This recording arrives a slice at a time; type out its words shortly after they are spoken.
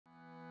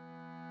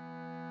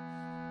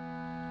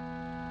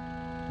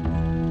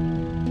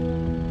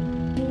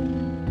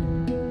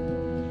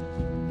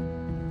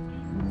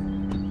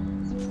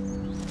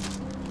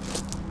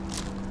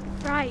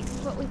Right,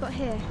 what we got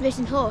here?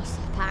 Missing horse,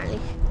 apparently.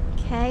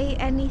 Okay,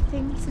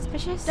 anything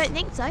suspicious? Don't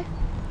think so.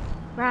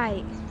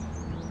 Right.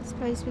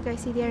 Suppose we go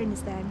see the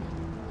owners then.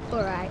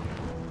 All right.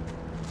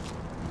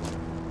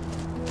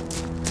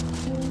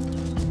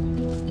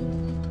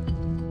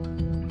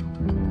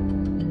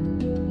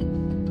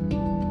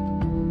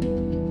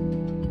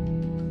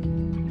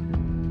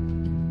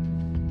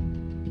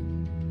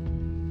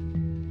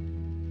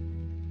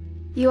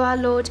 You are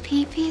Lord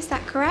Peepy, is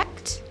that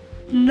correct?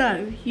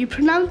 No, you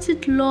pronounce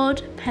it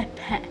Lord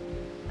Pepe.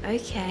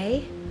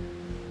 Okay.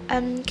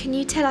 Can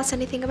you tell us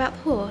anything about the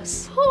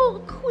horse? Poor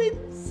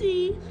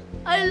Quincy.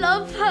 I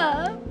love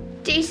her.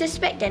 Do you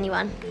suspect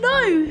anyone?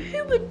 No,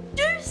 who would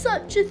do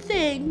such a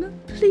thing?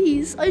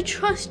 Please, I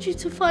trust you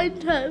to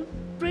find her.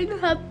 Bring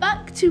her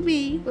back to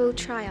me. We'll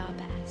try our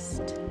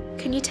best.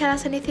 Can you tell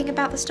us anything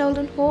about the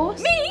stolen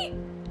horse? Me?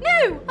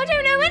 No, I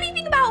don't know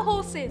anything about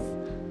horses.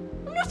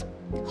 I'm not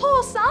a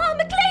horse, I'm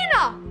a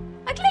cleaner.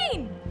 I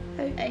clean.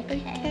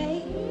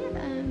 Okay.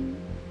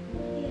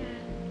 Yeah,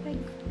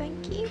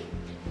 thank you.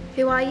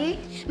 Who are you?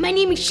 My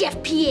name is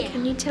Chef Pierre.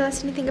 Can you tell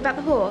us anything about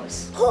the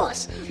horse?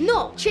 Horse?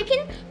 No.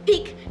 Chicken,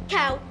 pig,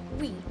 cow,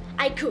 oui.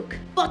 I cook.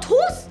 But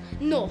horse?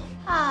 No.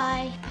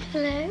 Hi.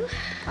 Hello.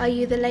 Are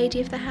you the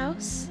lady of the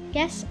house?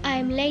 Yes, I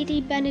am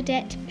Lady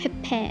Bernadette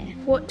Pepper.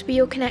 What were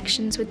your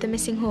connections with the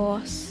missing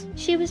horse?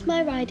 She was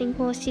my riding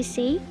horse, you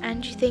see.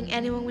 And you think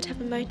anyone would have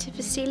a motive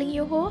for stealing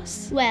your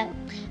horse? Well,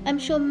 I'm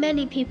sure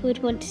many people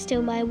would want to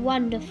steal my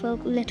wonderful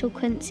little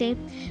Quincy.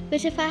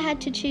 But if I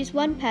had to choose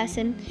one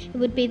person, it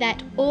would be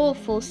that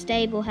awful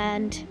stable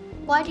hand.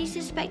 Why do you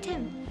suspect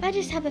him? I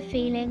just have a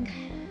feeling.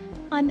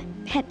 I'm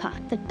Pepper,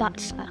 the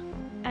butler.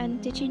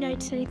 And did you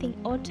notice anything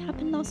odd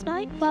happen last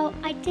night? Well,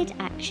 I did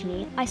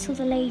actually. I saw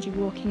the lady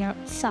walking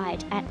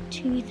outside at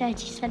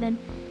 2:37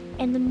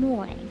 in the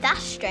morning.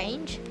 That's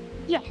strange.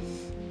 Yes,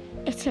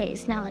 it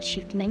is. Now that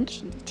you've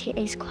mentioned it, it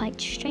is quite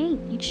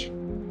strange.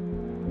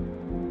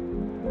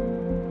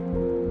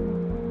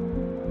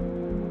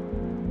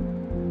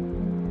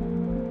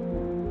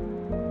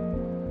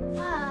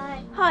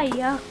 Hi.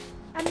 Hiya.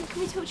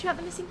 Can we talk to you about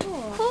the missing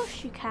horse? Of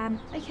course you can.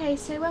 Okay,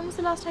 so when was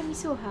the last time you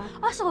saw her?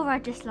 I saw her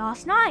just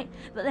last night,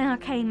 but then I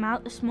came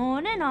out this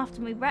morning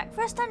after my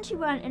breakfast and she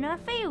weren't in her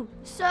field.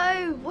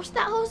 So, what's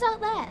that horse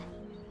out there?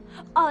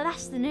 Oh,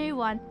 that's the new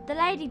one. The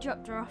lady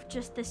dropped her off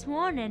just this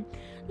morning.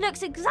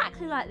 Looks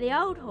exactly like the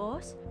old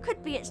horse.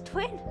 Could be its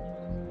twin.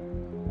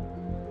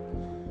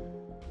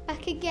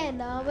 Back again,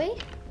 are we?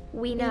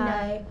 We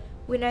know.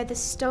 We know the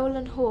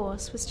stolen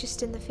horse was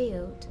just in the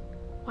field.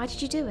 Why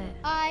did you do it?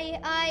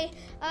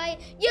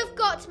 You've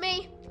got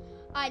me.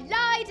 I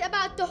lied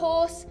about the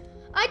horse.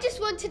 I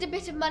just wanted a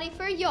bit of money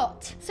for a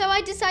yacht. So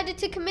I decided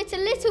to commit a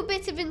little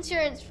bit of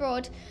insurance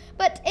fraud.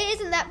 But it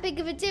isn't that big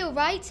of a deal,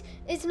 right?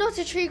 It's not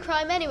a true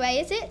crime anyway,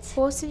 is it?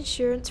 Horse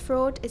insurance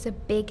fraud is a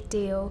big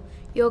deal.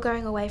 You're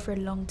going away for a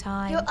long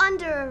time. You're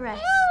under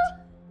arrest.